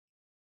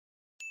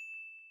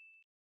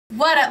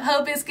What up,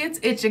 Ho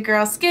Biscuits? It's your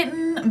girl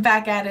Skitten,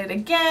 back at it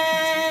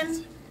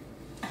again.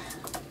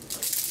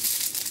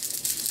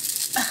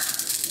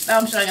 Oh,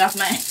 I'm showing off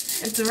my...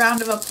 It's a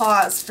round of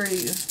applause for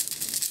you.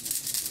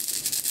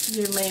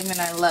 You're lame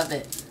and I love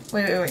it.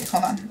 Wait,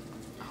 hold on. Do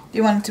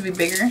you want it to be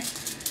bigger?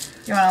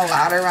 You want a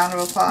louder round of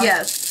applause?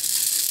 Yes.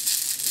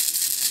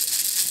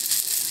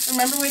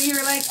 Remember when you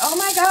were like, oh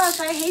my gosh,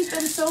 I hate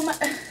them so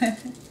much.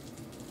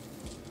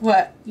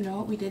 What? You know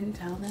what we didn't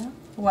tell them?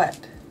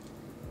 What?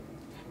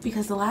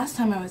 Because the last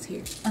time I was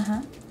here,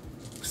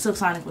 Silk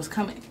Sonic was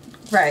coming.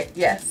 Right,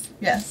 yes,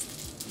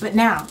 yes. But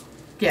now,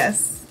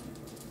 yes,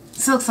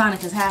 Silk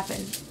Sonic has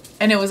happened.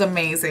 And it was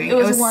amazing. It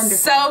was wonderful.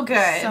 So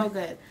good. So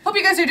good. Hope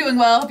you guys are doing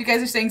well. Hope you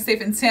guys are staying safe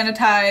and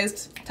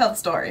sanitized. Tell the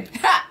story.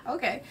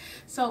 Okay.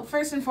 So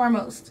first and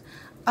foremost,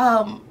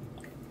 I'm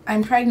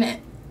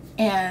pregnant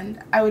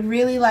and I would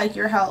really like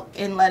your help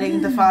in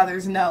letting the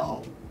fathers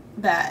know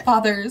that...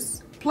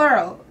 Fathers.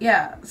 Plural,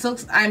 yeah.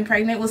 I'm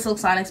pregnant with Silk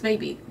Sonic's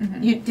baby.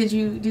 Did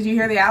you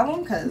hear the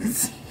album?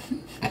 Because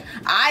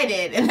I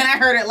did, and then I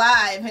heard it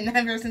live, and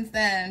ever since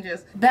then,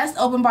 just best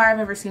open bar I've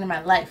ever seen in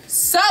my life.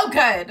 So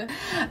good.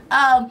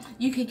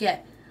 You could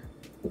get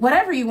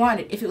whatever you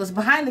wanted. If it was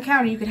behind the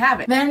counter, you could have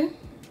it. Then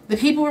the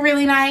people were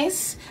really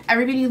nice.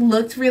 Everybody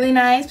looked really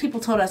nice. People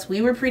told us we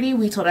were pretty.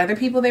 We told other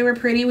people they were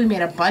pretty. We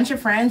made a bunch of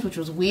friends, which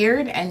was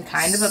weird and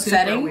kind of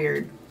upsetting. Super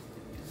weird.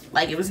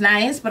 Like, it was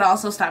nice, but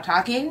also stopped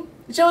talking.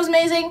 The show was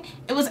amazing.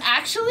 It was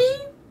actually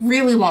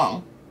really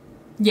long.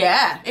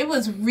 Yeah. It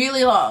was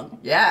really long.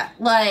 Yeah.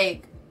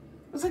 Like,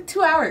 it was like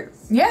 2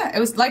 hours. Yeah, it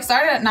was like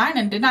started at 9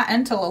 and did not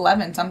end till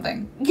 11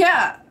 something.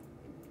 Yeah.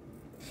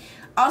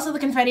 Also, the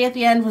confetti at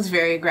the end was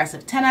very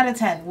aggressive. 10 out of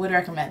 10. Would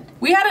recommend.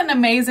 We had an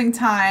amazing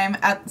time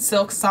at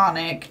Silk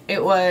Sonic.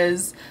 It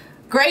was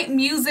great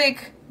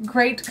music,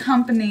 great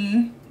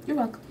company. You're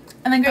welcome.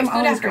 And then great food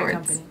always afterwards.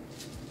 great company.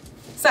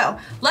 So,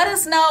 let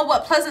us know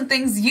what pleasant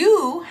things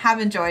you have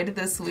enjoyed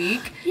this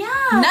week. Yeah.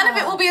 None of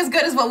it will be as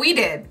good as what we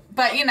did,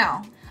 but you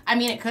know. I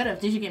mean, it could have.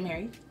 Did you get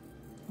married?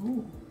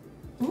 Ooh.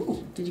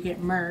 Ooh. Did you get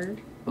murdered?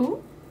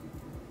 Ooh.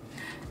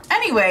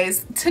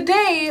 Anyways,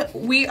 today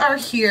we are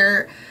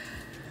here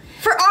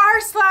for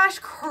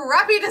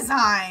r/crappy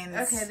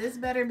designs. Okay, this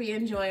better be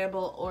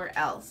enjoyable or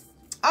else.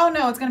 Oh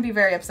no, it's gonna be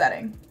very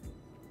upsetting.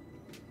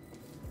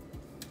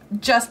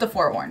 Just a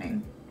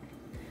forewarning.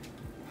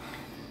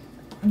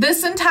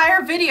 This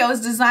entire video is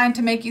designed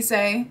to make you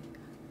say,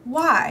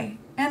 why?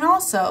 And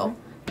also,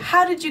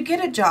 how did you get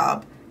a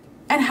job?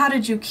 And how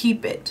did you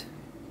keep it?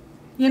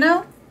 You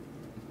know?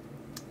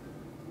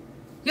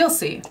 You'll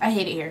see. I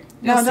hate it here.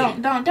 You'll No,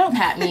 see. don't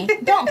pat me.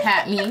 Don't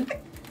pat me.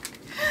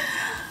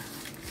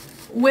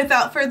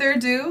 Without further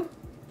ado,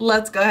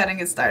 let's go ahead and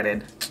get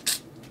started.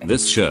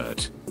 This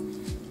shirt.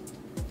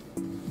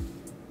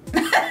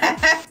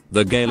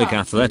 The Gaelic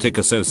Athletic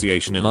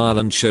Association in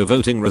Ireland show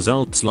voting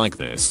results like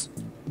this.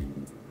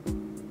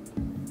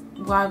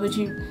 Why would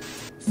you...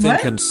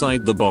 Think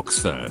inside the box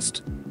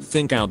first.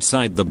 Think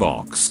outside the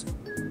box.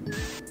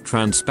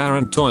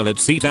 Transparent toilet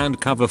seat and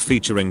cover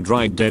featuring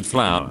dried dead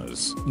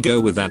flowers.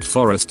 Go with that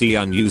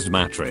foresty unused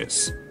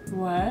mattress.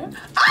 What?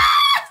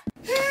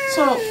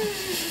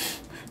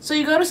 So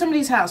you go to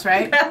somebody's house,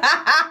 right?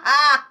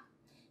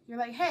 You're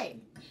like,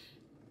 hey,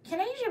 can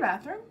I use your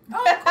bathroom? Oh,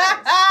 of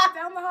course.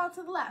 Down the hall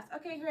to the left.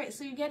 Okay, great.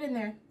 So you get in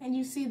there and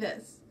you see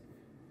this.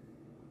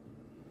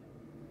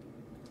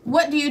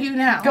 What do you do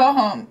now? Go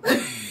home.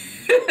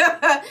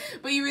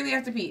 But you really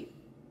have to pee.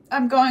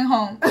 I'm going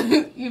home.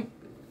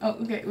 Oh,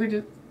 okay.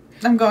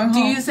 I'm going home.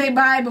 Do you say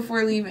bye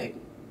before leaving?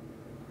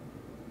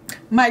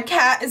 My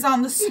cat is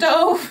on the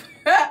stove.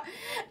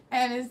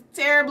 And is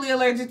terribly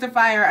allergic to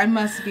fire. I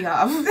must be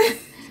off.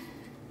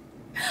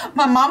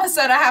 My mama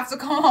said I have to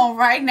come home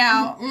right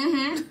now.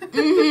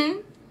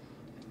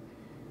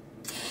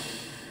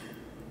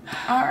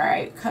 All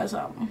right, cause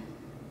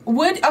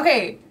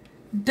okay,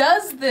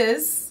 does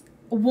this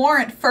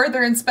warrant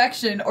further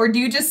inspection, or do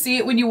you just see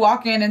it when you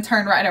walk in and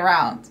turn right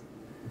around?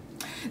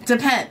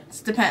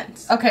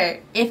 Depends.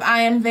 Okay. If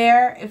I am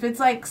there, if it's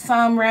like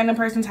some random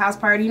person's house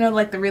party, you know,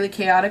 like the really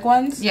chaotic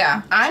ones.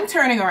 Yeah. I'm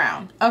turning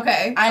around.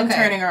 Okay. I'm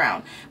turning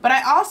around. But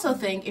I also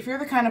think if you're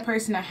the kind of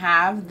person to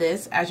have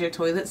this as your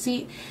toilet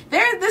seat,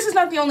 this is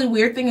not the only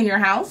weird thing in your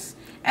house.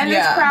 And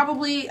it's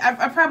probably,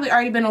 I've probably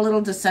already been a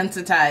little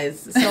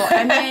desensitized. So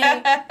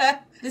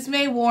this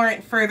may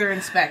warrant further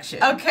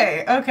inspection.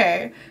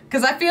 Okay.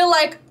 Because I feel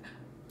like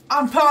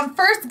upon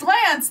first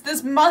glance,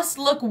 this must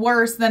look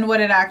worse than what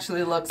it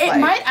actually looks like. It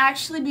might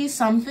actually be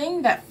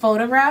something that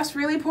photographs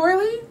really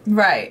poorly.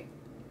 Right.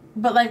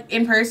 But, like,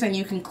 in person,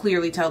 you can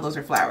clearly tell those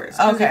are flowers.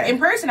 Okay. In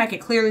person, I could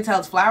clearly tell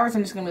it's flowers.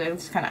 I'm just going to be like,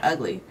 it's kind of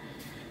ugly.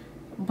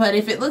 But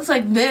if it looks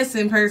like this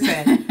in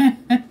person,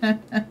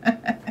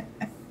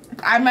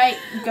 I might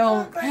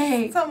go,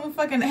 hey. Some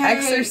fucking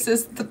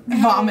exorcist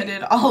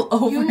vomited all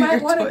over you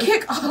might want toilet. to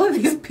kick all of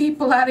these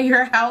people out of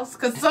your house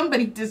because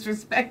somebody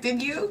disrespected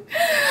you.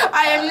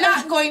 I am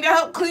not going to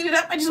help clean it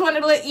up. I just wanted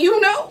to let you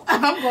know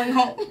I'm going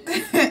home.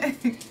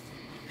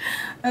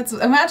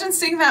 Imagine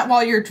seeing that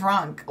while you're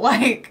drunk.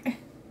 Like,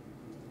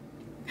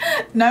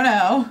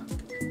 No.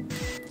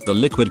 The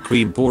liquid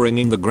cream pouring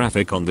in the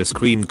graphic on this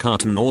cream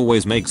carton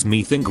always makes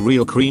me think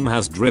real cream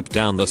has dripped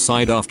down the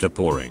side after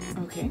pouring.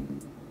 Okay.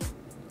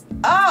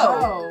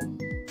 Oh.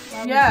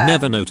 Yeah.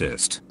 Never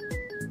noticed.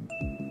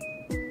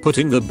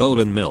 Putting the bowl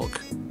in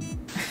milk.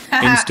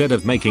 Instead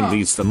of making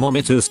these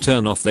thermometers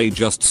turn off, they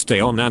just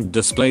stay on and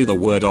display the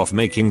word off,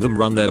 making them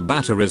run their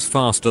batteries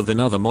faster than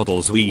other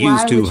models we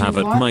used to have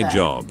at my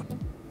job.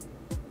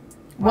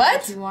 Why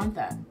would you want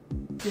that?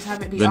 Just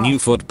have it be The off. new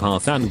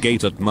footpath and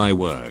gate at my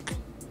work.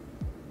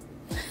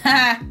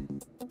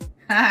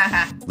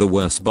 The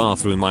worst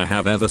bathroom I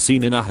have ever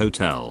seen in a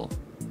hotel.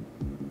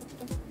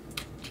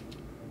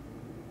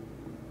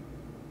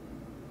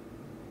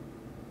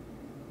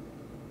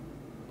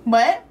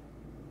 What?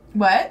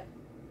 What?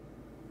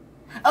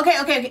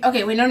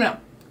 Okay, wait, no.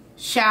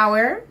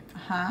 Shower,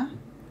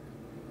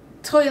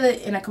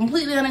 toilet in a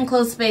completely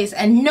unenclosed space,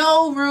 and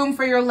no room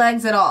for your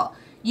legs at all.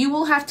 You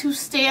will have to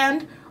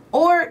stand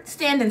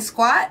and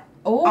squat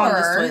on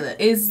this toilet.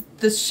 Is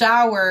the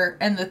shower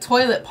and the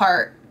toilet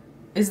part,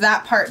 is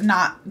that part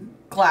not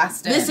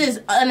glassed in? This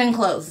is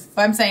unenclosed.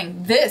 But I'm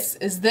saying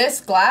is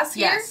this glass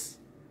here? Yes.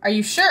 Are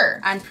you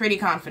sure? I'm pretty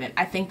confident.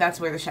 I think that's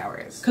where the shower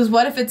is. Because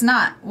what if it's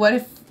not? What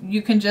if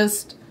you can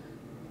just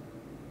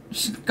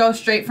go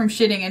straight from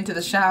shitting into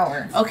the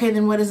shower? Okay,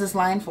 then what is this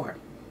line for?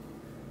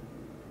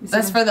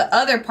 That's for the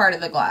other part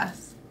of the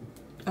glass.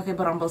 Okay,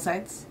 but on both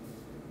sides?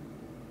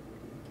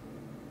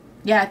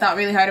 Yeah, I thought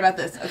really hard about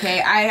this.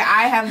 Okay,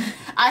 I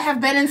have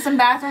been in some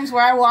bathrooms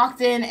where I walked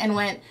in and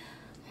went,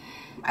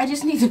 I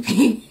just need to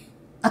pee.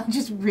 I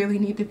just really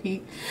need to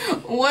pee.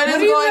 What is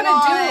going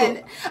on?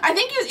 Do? I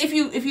think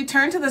if you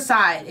turn to the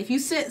side, if you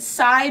sit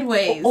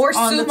sideways or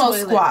on the sumo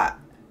toilet, squat.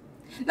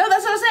 No,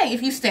 that's what I'm saying.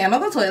 If you stand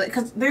on the toilet,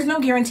 because there's no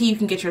guarantee you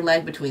can get your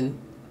leg between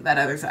that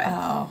other side.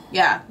 Oh.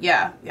 Yeah.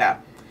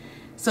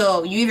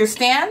 So you either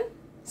stand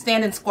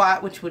and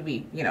squat, which would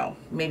be,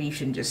 maybe you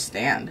shouldn't just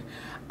stand.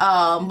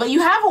 But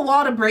you have a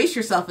wall to brace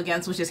yourself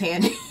against, which is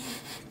handy.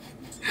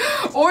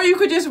 Or you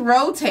could just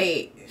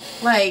rotate.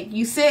 Like,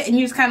 you sit and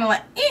you just kind of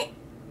like, eh.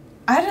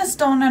 I just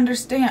don't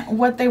understand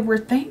what they were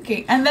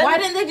thinking. And then why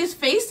didn't they just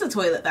face the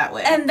toilet that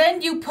way? And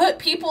then you put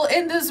people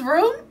in this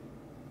room?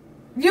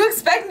 You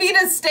expect me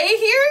to stay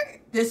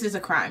here? This is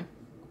a crime.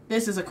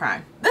 This is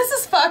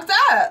fucked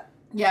up.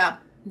 Yeah.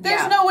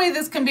 There's no way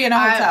this can be in a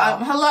hotel.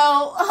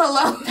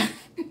 Hello.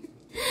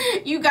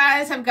 You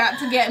guys have got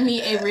to get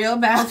me a real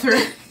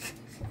bathroom.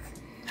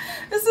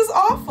 This is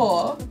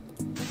awful.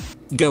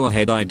 Go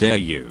ahead, I dare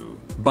you.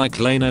 Bike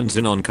lane ends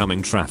in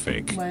oncoming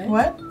traffic.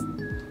 What?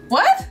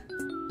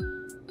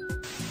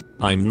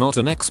 I'm not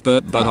an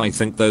expert, but I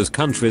think those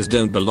countries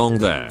don't belong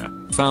there.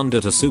 Found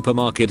at a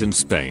supermarket in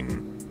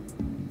Spain.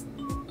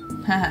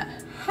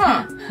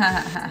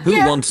 Who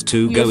wants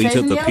to go eat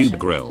at the pub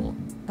grill?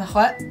 The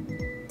what?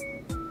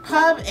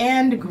 Pub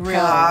and grill.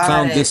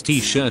 Found this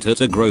t-shirt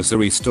at a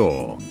grocery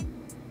store.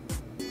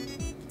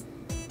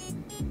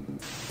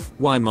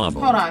 Why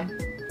Marvel? Hold on.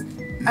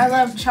 I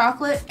love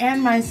chocolate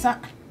and my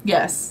son.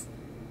 Yes.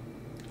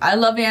 I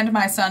love and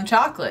my son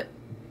chocolate.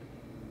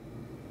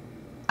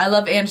 I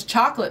love and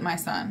chocolate, my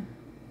son.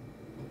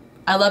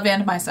 I love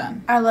and my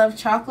son. I love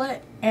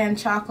chocolate and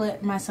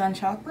chocolate, my son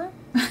chocolate.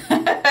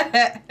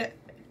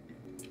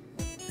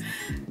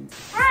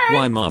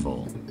 Why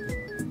Marvel?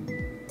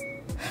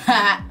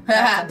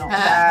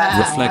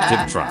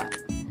 Reflective truck.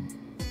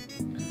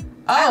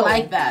 I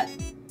like that.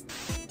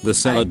 The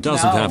seller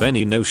doesn't have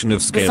any notion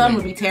of scaling. The sun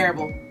would be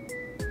terrible.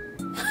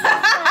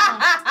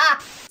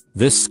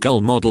 This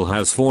skull model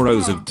has 4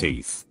 rows of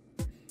teeth.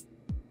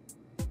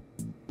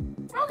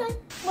 Okay,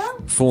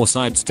 well. 4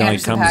 sides die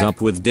comes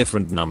up with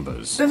different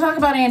numbers. Let's talk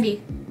about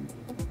Andy.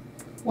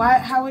 Why?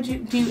 How would you?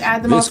 Do you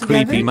add them all This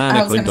together? creepy I was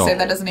mannequin going to doll. say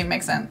that doesn't even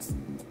make sense.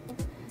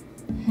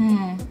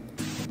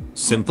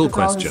 Simple We've all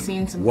question.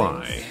 seen some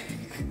Why?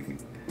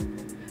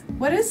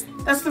 What is?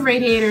 That's the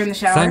radiator in the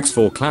shower. Thanks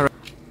for clarity.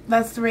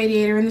 That's the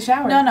radiator in the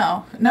shower.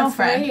 No, That's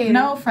friend. the radiator.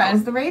 No, That friend.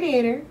 was the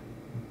radiator.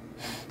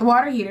 The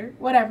water heater,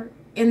 whatever,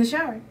 in the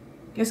shower.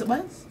 Yes, it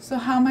was. So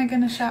how am I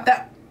going to shower?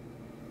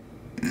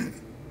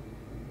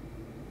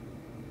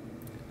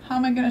 How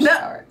am I going to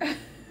shower?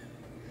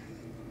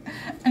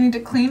 I need to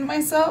clean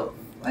myself.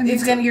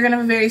 You're gonna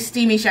have a very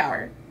steamy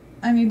shower.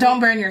 Don't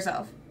burn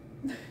yourself.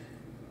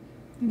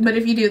 But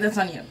if you do, that's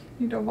on you.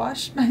 Need to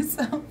wash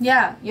myself.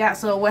 Yeah.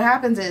 So what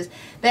happens is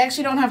they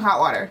actually don't have hot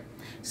water.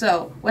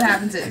 So what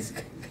happens is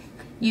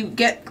you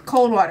get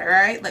cold water,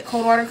 right? Like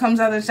cold water comes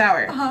out of the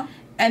shower. Uh-huh.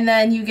 And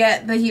then you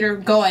get the heater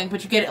going,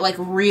 but you get it like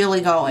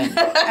really going.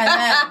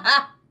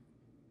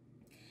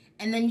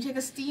 and then you take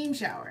a steam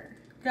shower.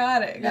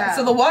 Got it. Yeah.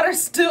 So the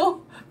water's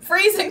still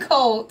freezing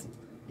cold.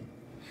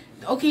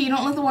 Okay, you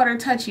don't let the water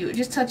touch you. It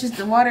just touches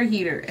the water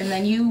heater, and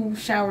then you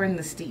shower in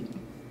the steam.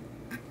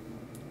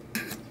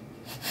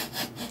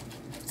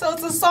 So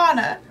it's a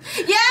sauna.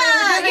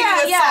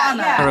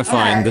 Yeah.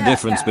 Clarifying the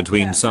difference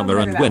between summer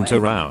and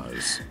winter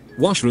hours.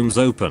 Washrooms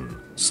open.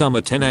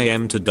 Summer 10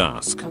 a.m. to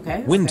dusk.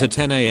 Okay. Winter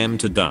 10 a.m.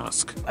 to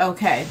dusk.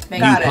 Okay. New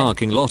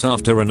parking lot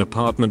after an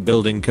apartment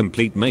building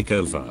complete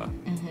makeover.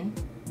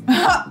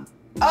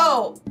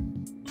 Oh.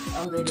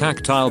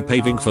 Tactile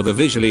paving for the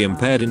visually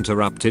impaired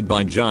interrupted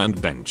by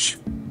giant bench.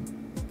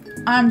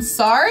 I'm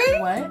sorry?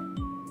 What?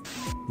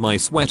 My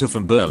sweater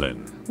from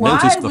Berlin. Why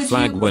Noticed the would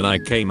flag you- when I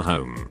came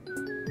home.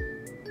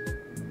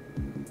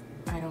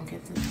 I don't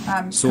get this.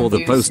 I'm Saw the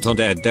confused. post on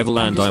Daredevil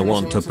and just I gonna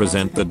want say to it's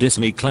present the everything.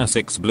 Disney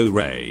Classics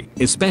Blu-ray,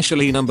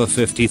 especially number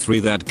 53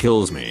 that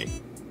kills me.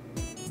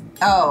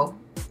 Oh.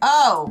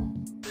 Oh.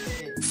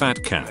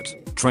 Fat Cat,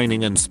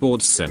 Training and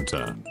Sports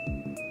Center.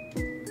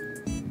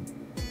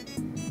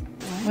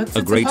 What's A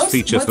it great supposed-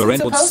 feature what's for it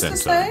Sports supposed to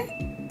Center. say?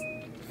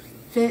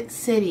 Fit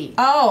City.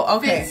 Oh,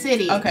 okay. Fit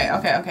City.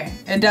 Okay.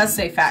 It does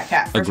say Fat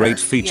Cat. A For great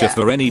sure. feature Yeah.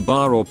 for any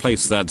bar or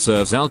place that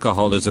serves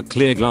alcohol is a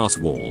clear glass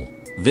wall.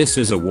 This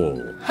is a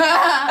wall.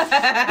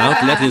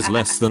 Outlet is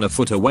less than a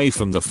foot away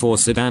from the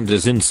faucet and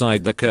is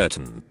inside the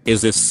curtain.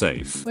 Is this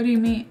safe? What do you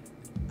mean?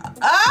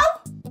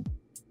 Oh!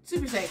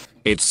 Super safe.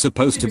 It's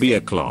supposed to be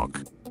a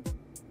clock.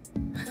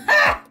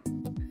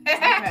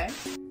 Okay.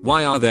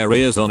 Why are there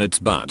ears on its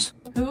butt?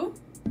 Who?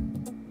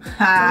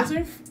 Ha. Those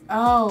are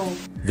oh.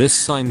 This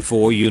sign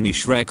for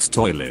Unishrek's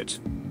toilet.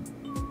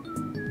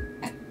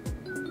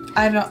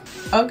 I don't.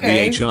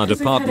 Okay. The HR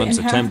Does it cut department's it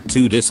in half? attempt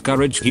to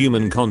discourage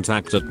human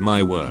contact at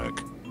my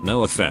work.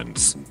 No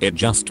offense, it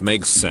just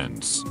makes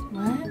sense.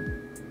 What?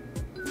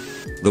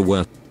 The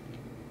worst.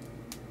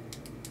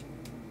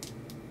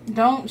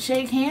 Don't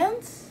shake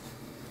hands?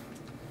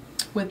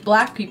 With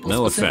black people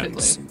No specifically.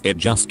 offense, it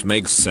just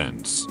makes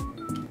sense.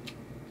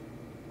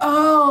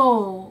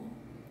 Oh.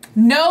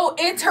 No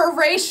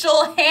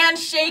interracial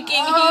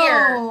handshaking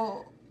here.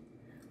 Oh.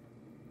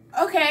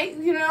 Okay,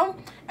 you know,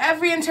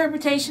 every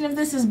interpretation of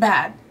this is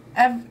bad.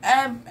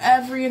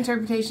 Every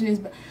interpretation is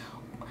bad.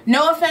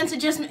 No offense, it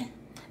just...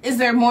 Is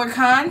there more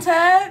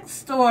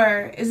context,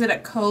 or is it a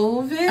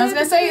COVID? I was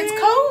gonna say thing?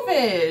 it's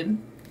COVID.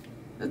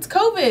 It's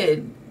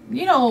COVID.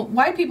 You know,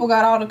 white people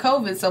got all the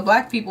COVID, so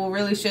black people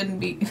really shouldn't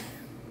be.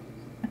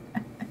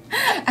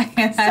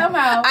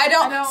 Somehow, I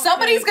don't. I don't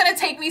Somebody's think- gonna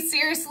take me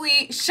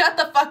seriously. Shut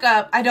the fuck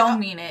up. I don't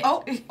mean it.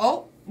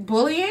 Oh,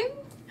 bullying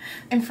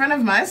in front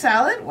of my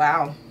salad?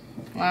 Wow.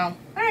 All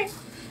right.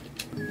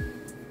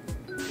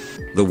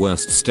 The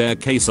worst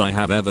staircase I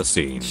have ever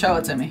seen. Show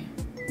it to me.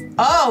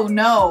 Oh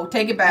no!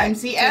 Take it back.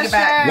 MC Take it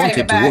back. Escher. Take it Wanted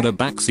to back. order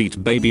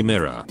backseat baby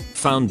mirror.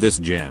 Found this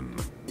gem.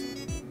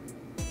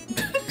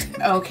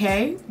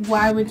 Okay.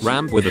 Why would you?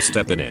 Ramp with a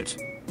step in it.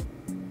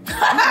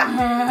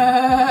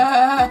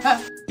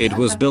 It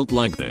was built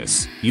like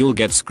this. You'll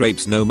get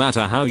scrapes no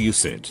matter how you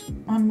sit.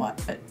 On what?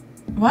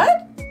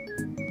 What?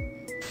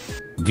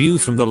 View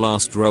from the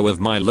last row of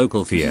my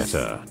local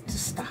theater.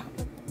 Just stop.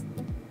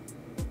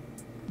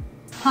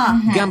 Huh?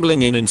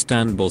 Gambling in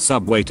Istanbul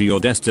subway to your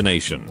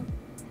destination.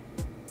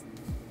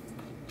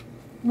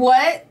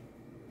 What?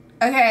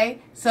 Okay,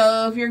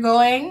 so if you're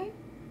going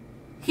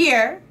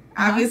here,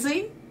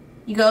 obviously,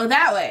 you go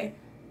that way.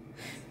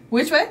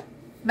 Which way?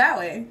 That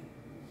way.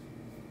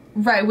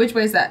 Right. Which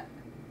way is that?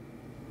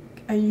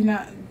 Are you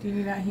not? Do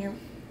you not hear?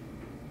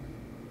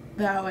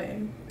 That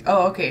way.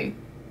 Oh, okay.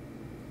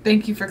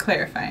 Thank you for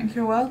clarifying.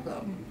 You're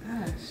welcome.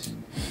 Gosh.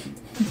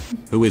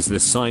 Who is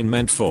this sign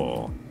meant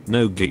for?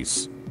 No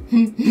geese.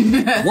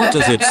 What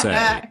does it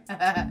say?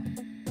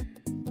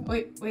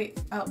 Wait.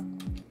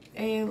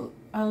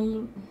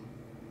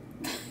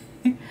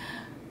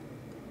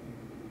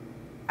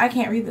 I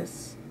can't read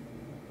this.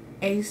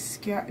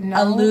 No.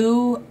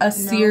 Alu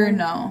Asir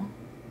no.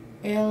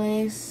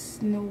 Alice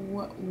no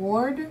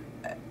Ward.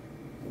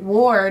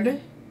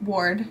 Ward.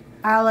 Ward.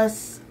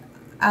 Alice.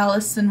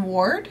 Allison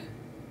Ward?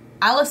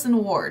 Allison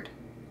Ward.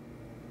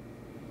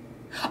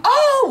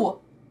 Oh!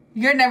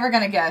 You're never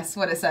gonna guess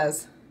what it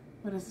says.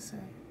 What does it say?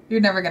 You're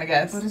never gonna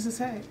guess. What does it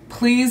say?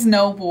 Please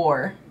no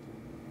war.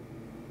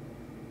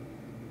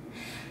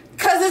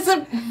 Cause it's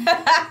a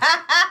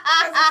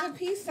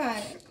peace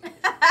sign.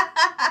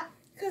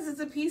 Cause it's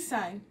a peace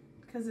sign.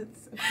 Cause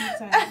it's a peace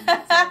sign.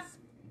 It says-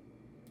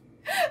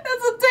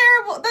 That's a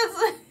terrible.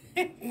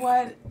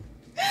 What?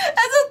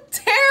 That's a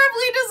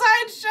terribly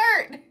designed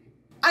shirt.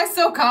 I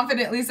so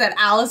confidently said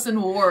Allison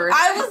Ward.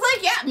 I was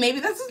like, yeah, maybe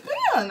that's his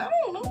band. I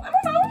don't know.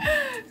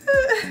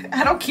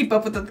 I don't keep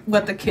up with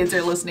what the kids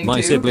are listening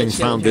My to. siblings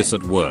found this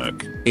at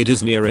work. It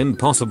is near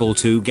impossible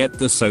to get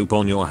the soap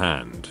on your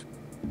hand.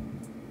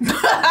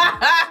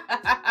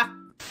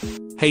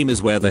 Haim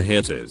is where the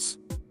hit is.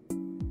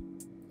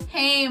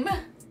 Haim.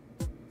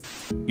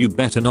 You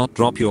better not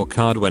drop your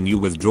card when you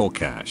withdraw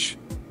cash.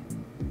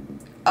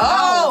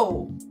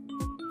 Oh!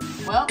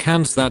 Well,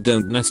 Cans that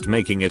don't nest,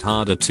 making it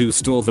harder to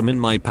store them in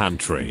my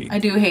pantry. I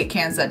do hate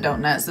cans that don't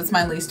nest. It's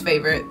my least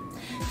favorite.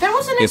 there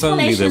was an If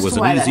only explanation there as was to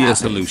an why that easier happens.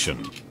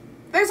 solution.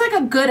 There's like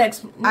a good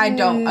explanation. I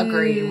don't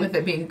agree with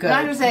it being good.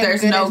 Not gonna say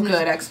There's good no explanation.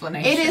 good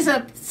explanation. It is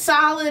a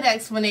solid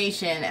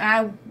explanation,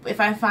 and if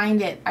I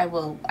find it, I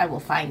will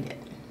find it.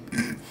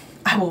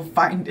 I will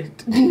find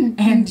it.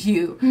 And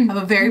you have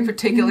a very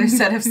particular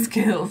set of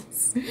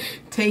skills.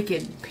 Take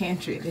it,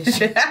 pantry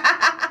edition.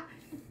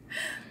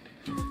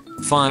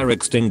 Fire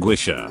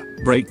extinguisher,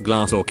 break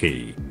glass or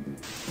key.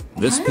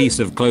 This What? piece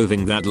of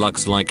clothing that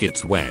looks like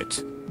it's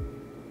wet.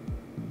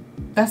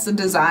 That's the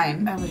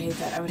design. I would hate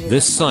that. I would hate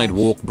This that so much.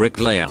 sidewalk brick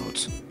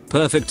layout.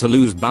 Perfect to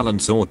lose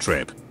balance or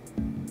trip.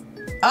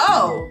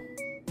 Oh.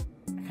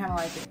 I kind of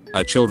like it.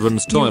 A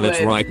children's toilet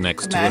would right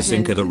next to a imagine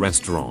sink at a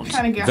restaurant.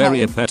 trying to get Very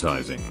home.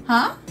 appetizing.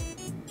 Huh?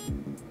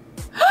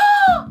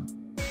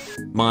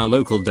 My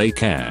local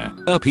daycare.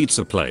 A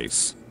pizza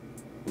place.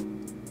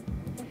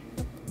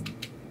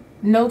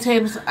 No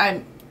tables.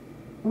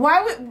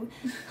 Why would...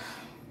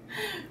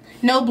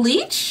 No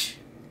bleach?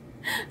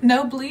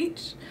 No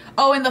bleach?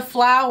 Oh, and the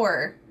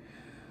flour.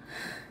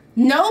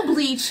 No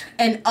bleach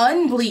and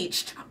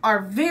unbleached are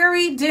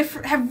very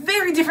different, have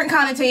very different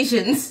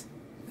connotations.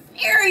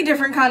 Very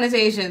different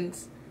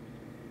connotations.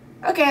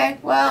 Okay,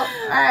 well,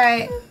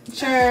 alright,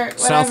 sure, whatever.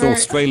 South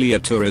Australia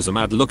tourism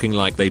ad looking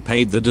like they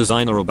paid the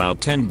designer about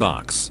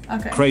 $10.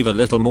 Okay. Crave a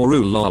little more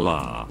ooh la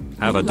la.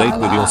 Have a date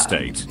with la. your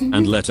state.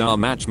 And let our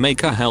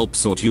matchmaker help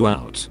sort you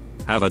out.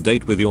 Have a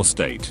date with your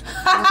state.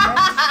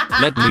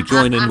 Let me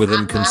join in with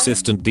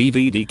inconsistent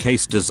DVD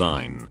case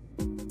design.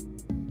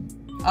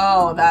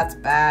 Oh, that's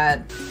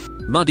bad.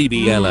 Muddy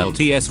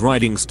BLLTS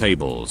riding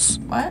stables.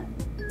 What?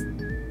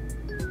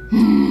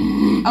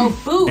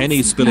 Oh, boots. Any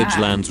spillage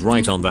Nah. lands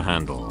right on the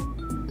handle.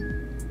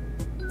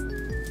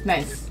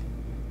 Nice.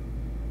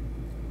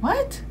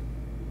 What?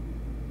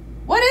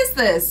 What is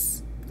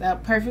this? A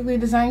perfectly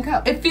designed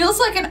cup. It feels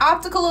like an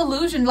optical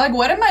illusion. Like,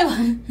 what am I?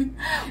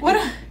 What?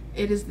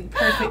 It is the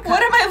perfect cup.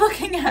 What am I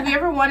looking at? Have you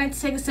ever wanted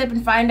to take a sip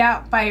and find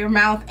out by your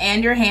mouth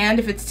and your hand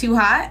if it's too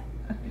hot?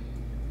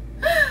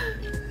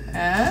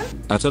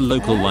 At a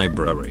local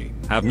library.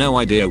 Have no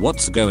idea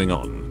what's going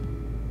on.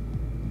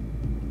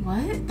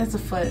 What? That's a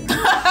foot.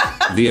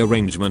 The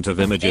arrangement of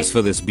images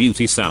for this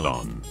beauty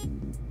salon.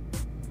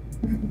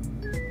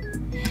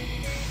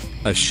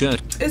 A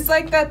shirt. It's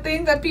like that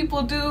thing that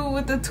people do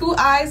with the 2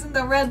 eyes and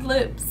the red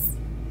lips.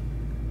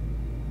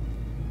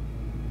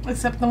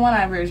 Except the one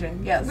eye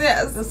version. Yes.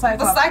 Yes, The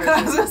Cyclops. I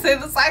was version. gonna say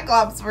the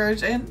Cyclops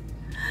version.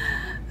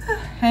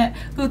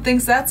 Who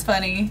thinks that's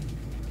funny?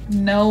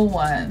 No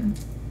one.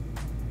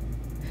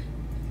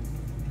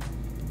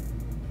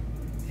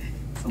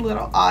 It's a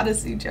little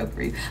Odyssey joke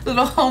for you.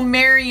 Little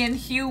Homerian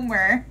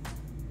humor.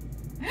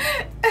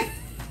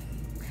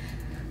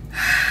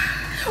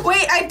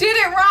 Wait, I did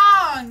it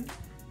wrong.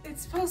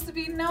 It's supposed to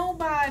be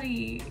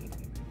nobody.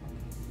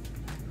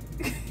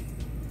 Wait.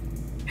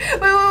 I'm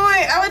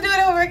gonna do it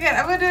over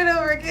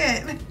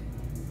again.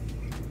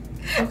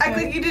 Okay. Act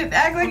like you didn't.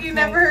 Act like you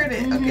never heard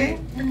it. Okay.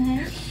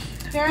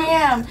 Here I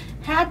am,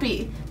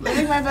 happy,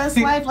 living my best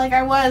life like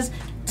I was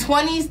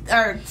 20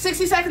 or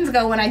 60 seconds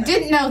ago when I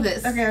didn't know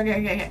this.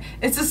 Okay.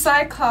 It's a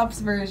Cyclops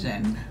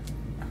version.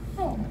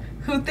 Oh.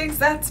 Who thinks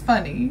that's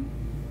funny?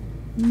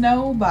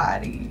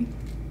 Nobody.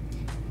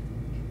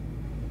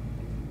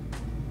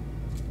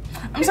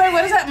 I'm sorry,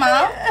 what is that,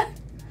 Mom?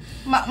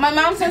 My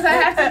mom says I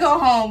have to go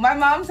home. My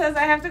mom says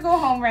I have to go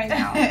home right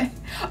now.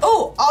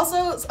 Oh,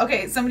 also,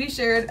 okay, somebody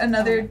shared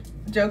another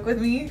joke with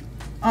me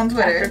on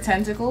Twitter. After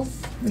tentacles?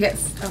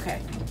 Yes. Okay.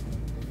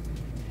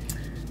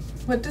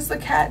 What does the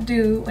cat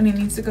do when he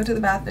needs to go to the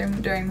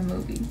bathroom during the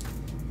movie?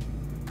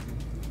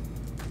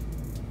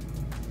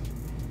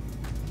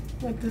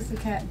 What does the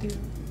cat do?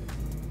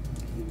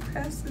 He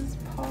presses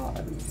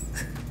pause.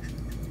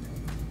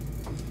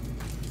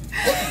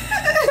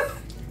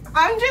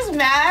 I'm just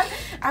mad.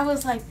 I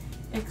was like,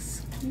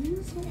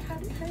 excuse me? How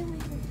do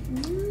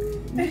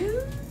we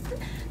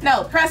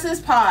No,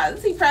 presses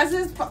pause. He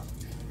presses pause.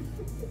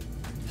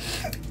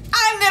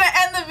 I'm gonna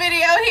end the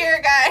video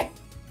here, guys.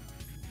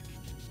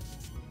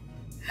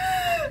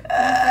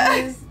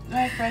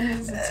 My friend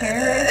is a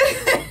terrorist.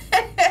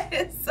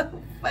 It's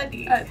so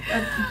funny. I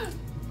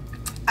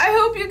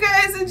hope you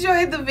guys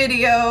enjoyed the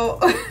video.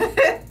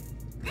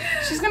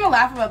 She's gonna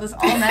laugh about this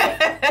all night.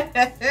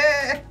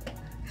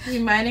 She'll be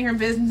minding her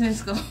business in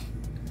school.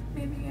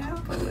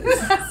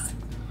 Minneapolis.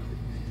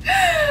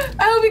 I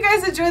hope you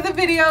guys enjoyed the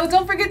video.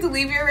 Don't forget to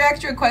leave your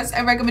reaction requests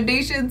and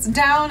recommendations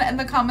down in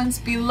the comments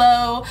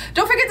below.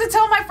 Don't forget to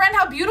tell my friend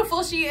how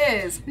beautiful she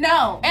is.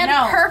 No.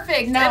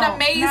 Perfect and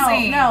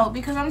amazing. No,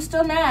 because I'm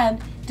still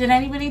mad. Did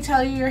anybody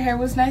tell you your hair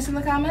was nice in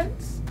the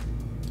comments?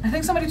 I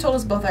think somebody told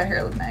us both our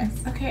hair looked nice.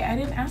 Okay, I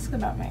didn't ask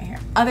about my hair.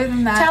 Other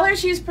than that, Tell her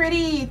she's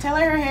pretty. Tell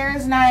her hair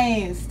is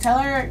nice. Tell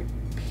her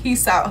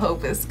peace out,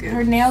 Hope Biscuit.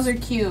 her nails are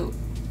cute.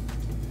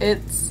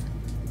 It's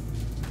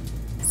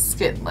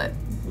skittenlit.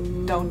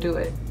 Don't do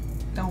it.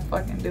 Don't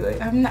fucking do it.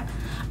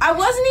 I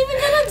wasn't even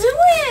gonna do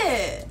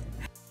it.